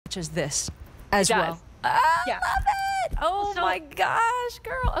matches this as well. I love it. Oh my gosh,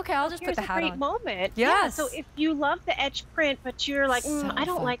 girl. Okay, I'll just put the hat on. Here's a great moment. Yes. Yeah, so if you love the edge print, but you're like, I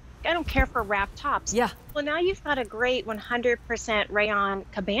don't care for wrap tops. Yeah. Well, now you've got a great 100% rayon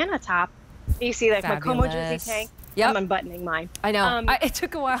cabana top. You see, like my Como jersey tank. Yep. I'm unbuttoning mine. I know. It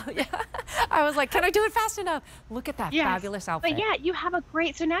took a while. Yeah. I was like, can I do it fast enough? Look at that fabulous outfit. But yeah, you have a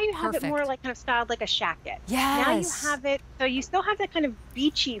great, so now you have it more like kind of styled like a shacket. Yes. Now you have it, so you still have that kind of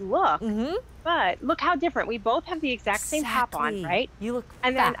beachy look, but look how different. We both have the exact same top on, right? You look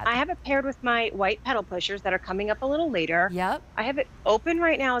And then I have it paired with my white pedal pushers that are coming up a little later. Yep. I have it open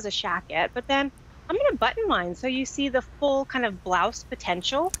right now as a shacket, but then I'm going to button mine so you see the full kind of blouse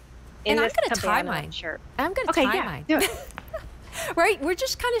potential. And I'm going to tie mine. Shirt. I'm going to tie mine. Do it. Right? We're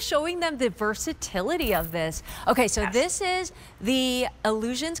just kind of showing them the versatility of this. Okay, so this is the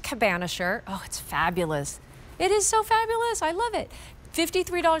Illusions Cabana shirt. Oh, it's fabulous. It is so fabulous. I love it.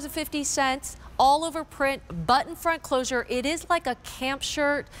 $53.50, all over print, button front closure. It is like a camp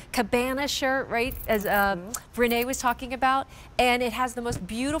shirt, cabana shirt, right? As Renee was talking about. And it has the most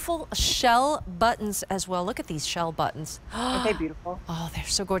beautiful shell buttons as well. Look at these shell buttons. Aren't they beautiful? Oh, they're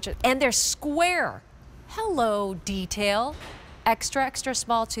so gorgeous. And they're square. Hello, detail. Extra, extra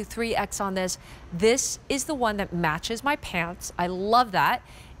small to 3X on this. This is the one that matches my pants. I love that.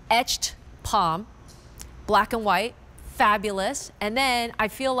 Etched palm, black and white. Fabulous. And then I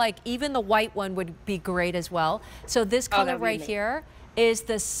feel like even the white one would be great as well. So this color right here is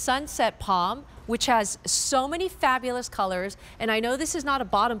the sunset palm, which has so many fabulous colors. And I know this is not a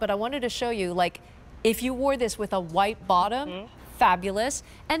bottom, but I wanted to show you, like, if you wore this with a white bottom, fabulous.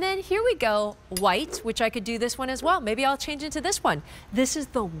 And then here we go, white, which I could do this one as well. Maybe I'll change into this one. This is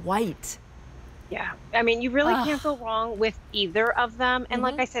the white. Yeah, I mean, you really can't go wrong with either of them. And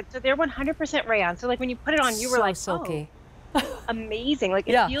like I said, so they're 100% rayon. So like when you put it on, you were like, silky. Oh, amazing. Like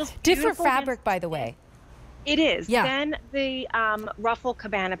it feels different fabric, by the way. It is. Yeah. Then the ruffle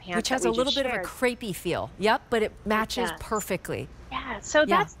cabana pants, which has a little bit of a crepey feel. Yep, but it matches perfectly. Yeah, so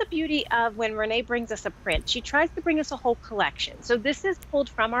that's the beauty of when Renee brings us a print. She tries to bring us a whole collection. So this is pulled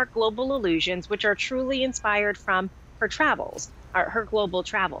from our global illusions, which are truly inspired from her travels, her global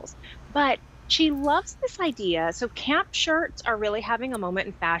travels. But she loves this idea. So camp shirts are really having a moment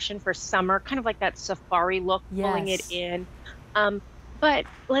in fashion for summer, kind of like that safari look, pulling it in. But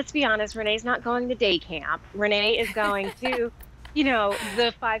let's be honest, Renee's not going to day camp. Renee is going to, you know,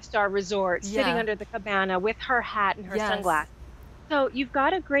 the 5-star resort, sitting under the cabana with her hat and her sunglasses. So you've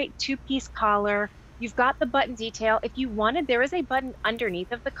got a great 2-piece collar. You've got the button detail. If you wanted, there is a button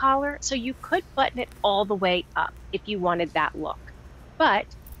underneath of the collar, so you could button it all the way up if you wanted that look. But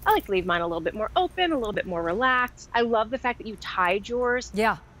I like to leave mine a little bit more open, a little bit more relaxed. I love the fact that you tied yours.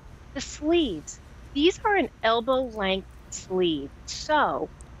 Yeah. The sleeves. These are an elbow length sleeve. So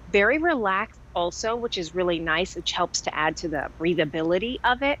very relaxed also, which is really nice, which helps to add to the breathability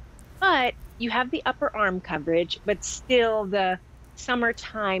of it. But you have the upper arm coverage, but still the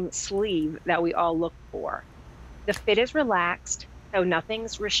summertime sleeve that we all look for. The fit is relaxed, so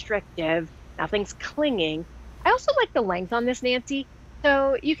nothing's restrictive, nothing's clinging. I also like the length on this, Nancy.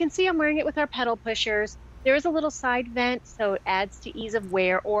 So you can see I'm wearing it with our pedal pushers. There is a little side vent, so it adds to ease of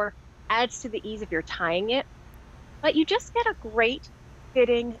wear or adds to the ease if you're tying it. But you just get a great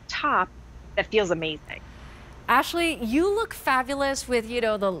fitting top that feels amazing. Ashley, you look fabulous with, you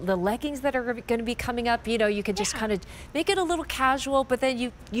know, the leggings that are going to be coming up. You know, you can just kind of make it a little casual, but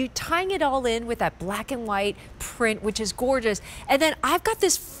then you tying it all in with that black and white print, which is gorgeous. And then I've got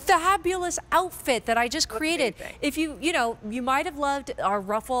this fabulous outfit that I just created. If you know, you might have loved our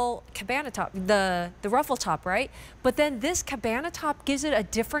ruffle cabana top, the ruffle top, right? But then this cabana top gives it a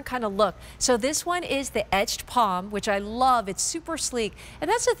different kind of look. So this one is the edged palm, which I love. It's super sleek. And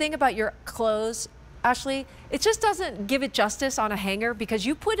that's the thing about your clothes, Ashley, it just doesn't give it justice on a hanger because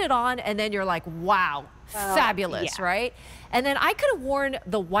you put it on and then you're like, wow, fabulous, right? And then I could have worn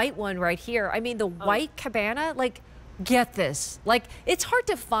the white one right here. I mean, the white cabana, like, get this. Like, it's hard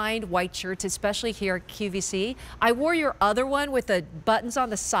to find white shirts, especially here at QVC. I wore your other one with the buttons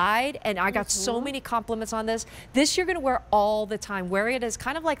on the side, and I got so many compliments on this. This you're gonna wear all the time. Wear it as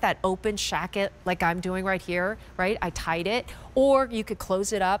kind of like that open shacket, like I'm doing right here, right? I tied it. Or you could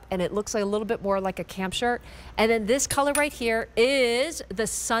close it up, and it looks like a little bit more like a camp shirt. And then this color right here is the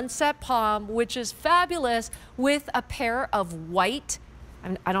sunset palm, which is fabulous, with a pair of white.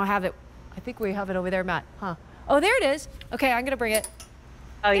 I don't have it. I think we have it over there, Matt, huh? Oh, there it is. Okay, I'm going to bring it.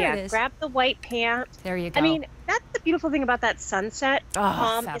 Oh, yeah. Grab the white pant. There you go. I mean, that's the beautiful thing about that sunset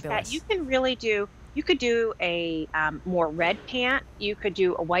palm is that you can really do, you could do a more red pant. You could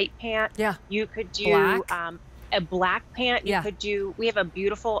do a white pant. Yeah. You could do, a black pant. You could do, we have a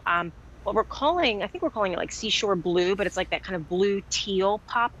beautiful, what we're calling, I think we're calling it like seashore blue, but it's like that kind of blue teal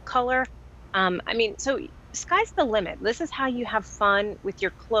pop color. I mean, so sky's the limit. This is how you have fun with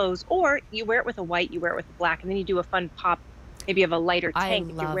your clothes, or you wear it with a white, you wear it with a black, and then you do a fun pop, maybe of a lighter tank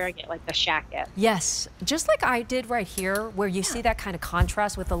if you're wearing it like the shacket. Yes, just like I did right here, where you see that kind of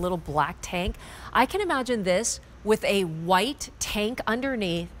contrast with a little black tank. I can imagine this with a white tank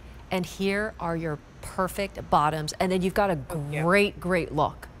underneath, and here are your perfect bottoms, and then you've got a great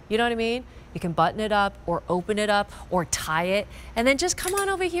look. You know what I mean? You can button it up or open it up or tie it, and then just come on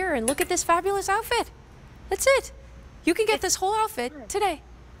over here and look at this fabulous outfit. That's it. You can get this whole outfit today.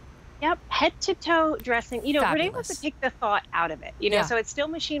 Yep, head to toe dressing. You know, Renee wants to take the thought out of it. You know, so it's still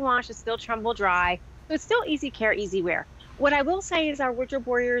machine wash, it's still tumble dry, so it's still easy care, easy wear. What I will say is our wardrobe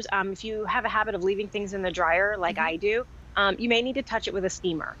warriors, if you have a habit of leaving things in the dryer like I do, you may need to touch it with a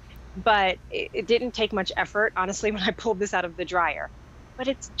steamer. But it didn't take much effort, honestly, when I pulled this out of the dryer. But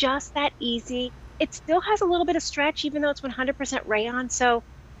it's just that easy. It still has a little bit of stretch, even though it's 100% rayon. So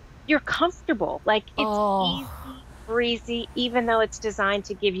you're comfortable. Like, it's easy, breezy, even though it's designed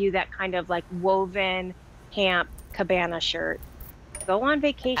to give you that kind of like woven camp cabana shirt. Go on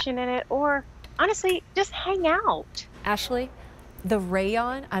vacation in it, or honestly, just hang out. Ashley, the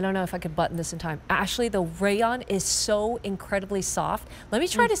rayon, I don't know if I could button this in time. Ashley, the rayon is so incredibly soft. Let me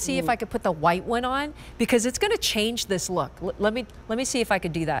try to see if I could put the white one on, because it's going to change this look. Let me see if I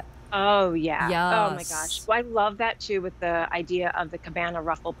could do that. Oh, yeah. Yes. Oh, my gosh. Well, I love that, too, with the idea of the cabana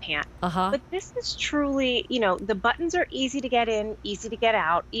ruffle pant. But this is truly, you know, the buttons are easy to get in, easy to get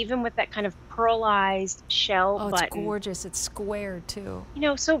out, even with that kind of pearlized shell button. Oh, it's gorgeous. It's squared, too. You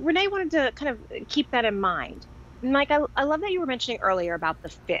know, so Renee wanted to kind of keep that in mind. And Mike, I love that you were mentioning earlier about the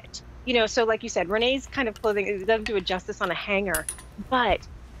fit. You know, so like you said, Renee's kind of clothing, it doesn't do it justice on a hanger, but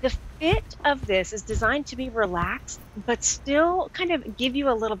the fit of this is designed to be relaxed, but still kind of give you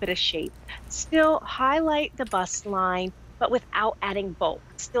a little bit of shape. Still highlight the bust line, but without adding bulk.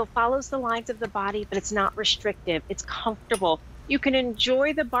 Still follows the lines of the body, but it's not restrictive. It's comfortable. You can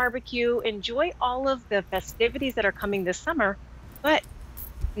enjoy the barbecue, enjoy all of the festivities that are coming this summer, but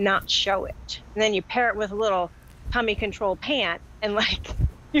not show it. And then you pair it with a little tummy control pant, and like,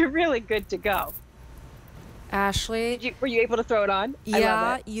 you're really good to go. Ashley, were you able to throw it on?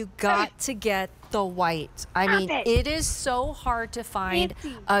 Yeah, you got to get the white. I mean, it is so hard to find.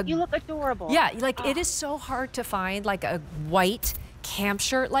 You look adorable. Yeah, like it is so hard to find like a white camp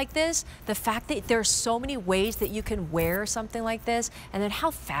shirt like this. The fact that there's so many ways that you can wear something like this, and then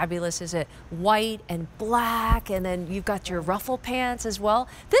how fabulous is it? White and black, and then you've got your ruffle pants as well.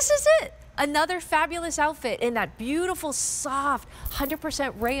 This is it. Another fabulous outfit in that beautiful, soft,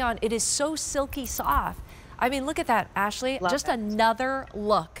 100% rayon. It is so silky soft. I mean, look at that, Ashley. Just another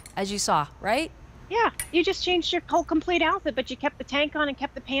look, as you saw, right? Yeah, you just changed your whole complete outfit, but you kept the tank on and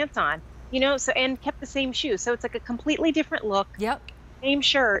kept the pants on, you know, so, and kept the same shoes. So it's like a completely different look. Yep. Same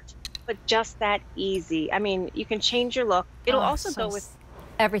shirt, but just that easy. I mean, you can change your look. It'll also go with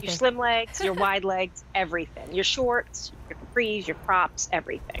everything. Your slim legs, your wide legs, everything. Your shorts, your capris, your crops,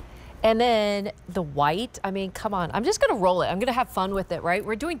 everything. And then the white, I mean, come on. I'm just going to roll it. I'm going to have fun with it, right?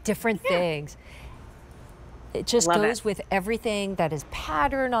 We're doing different things. It just goes with everything that is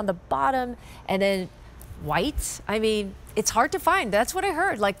patterned on the bottom. And then white, I mean, it's hard to find. That's what I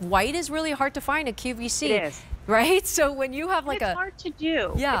heard. Like, white is really hard to find at QVC. It is. Right? So when you have like it's hard to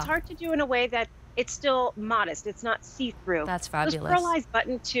do. Yeah. It's hard to do in a way that it's still modest. It's not see-through. That's fabulous. Those pearlized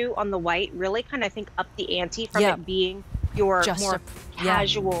button, too, on the white really kind of, I think, up the ante from it being your more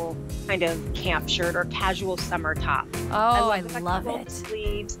casual kind of camp shirt or casual summer top. Oh, I love it.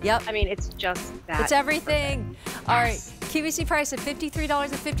 Sleeves. Yep. I mean, it's just that. It's everything. All right. QVC price at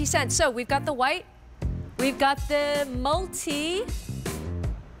 $53.50. So we've got the white. We've got the multi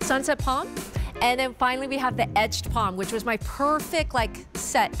sunset palm. And then finally we have the edged palm, which was my perfect like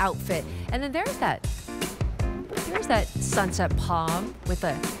set outfit. And then there's that sunset palm with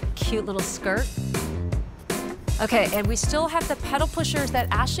a cute little skirt. Okay, and we still have the pedal pushers that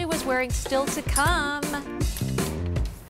Ashley was wearing still to come.